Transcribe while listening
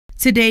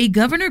Today,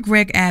 Governor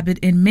Greg Abbott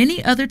and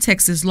many other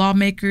Texas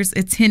lawmakers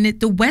attended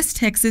the West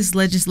Texas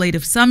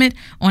Legislative Summit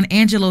on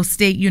Angelo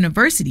State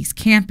University's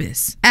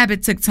campus.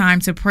 Abbott took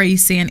time to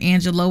praise San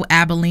Angelo,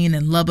 Abilene,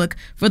 and Lubbock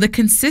for the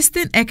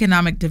consistent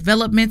economic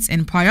developments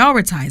and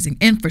prioritizing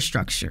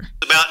infrastructure.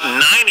 About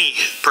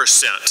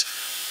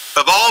 90%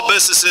 of all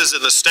businesses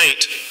in the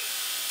state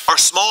are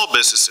small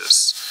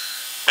businesses,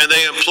 and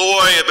they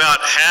employ about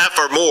half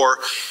or more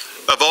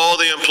of all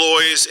the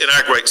employees in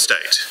our great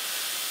state.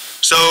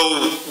 So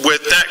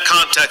with that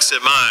context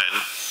in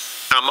mind,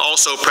 I'm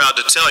also proud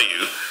to tell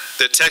you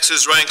that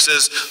Texas ranks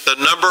as the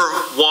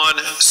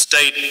 #1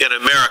 state in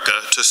America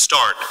to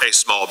start a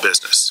small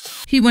business.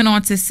 He went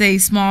on to say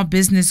small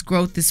business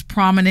growth is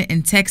prominent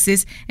in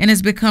Texas and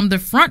has become the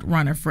front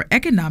runner for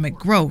economic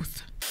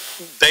growth.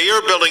 They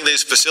are building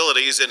these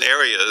facilities in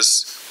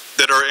areas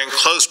that are in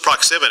close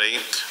proximity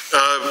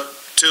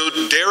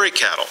to dairy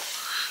cattle.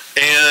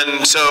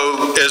 And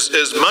so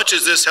as much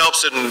as this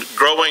helps in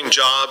growing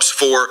jobs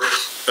for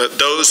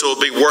those who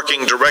will be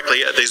working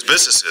directly at these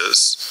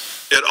businesses,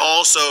 it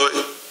also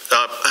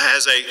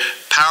has a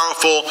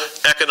powerful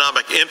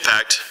economic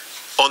impact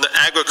on the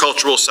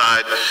agricultural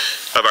side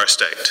of our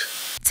state.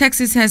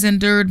 Texas has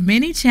endured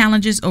many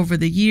challenges over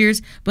the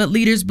years, but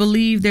leaders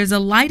believe there's a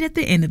light at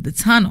the end of the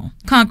tunnel.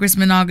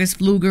 Congressman August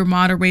Pfluger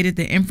moderated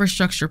the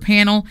infrastructure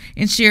panel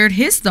and shared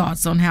his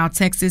thoughts on how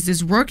Texas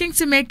is working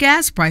to make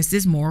gas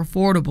prices more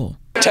affordable.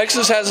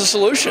 Texas has a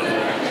solution.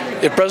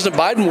 If President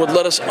Biden would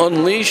let us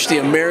unleash the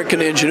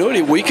American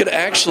ingenuity, we could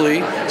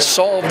actually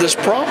solve this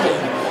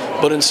problem.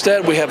 But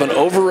instead, we have an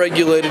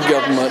overregulated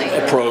government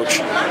approach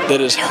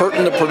that is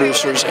hurting the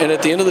producers, and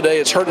at the end of the day,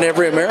 it's hurting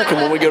every American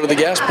when we go to the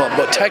gas pump.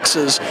 But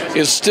Texas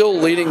is still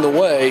leading the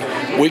way.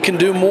 We can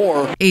do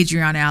more.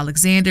 Adriana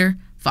Alexander,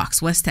 Fox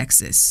West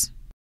Texas.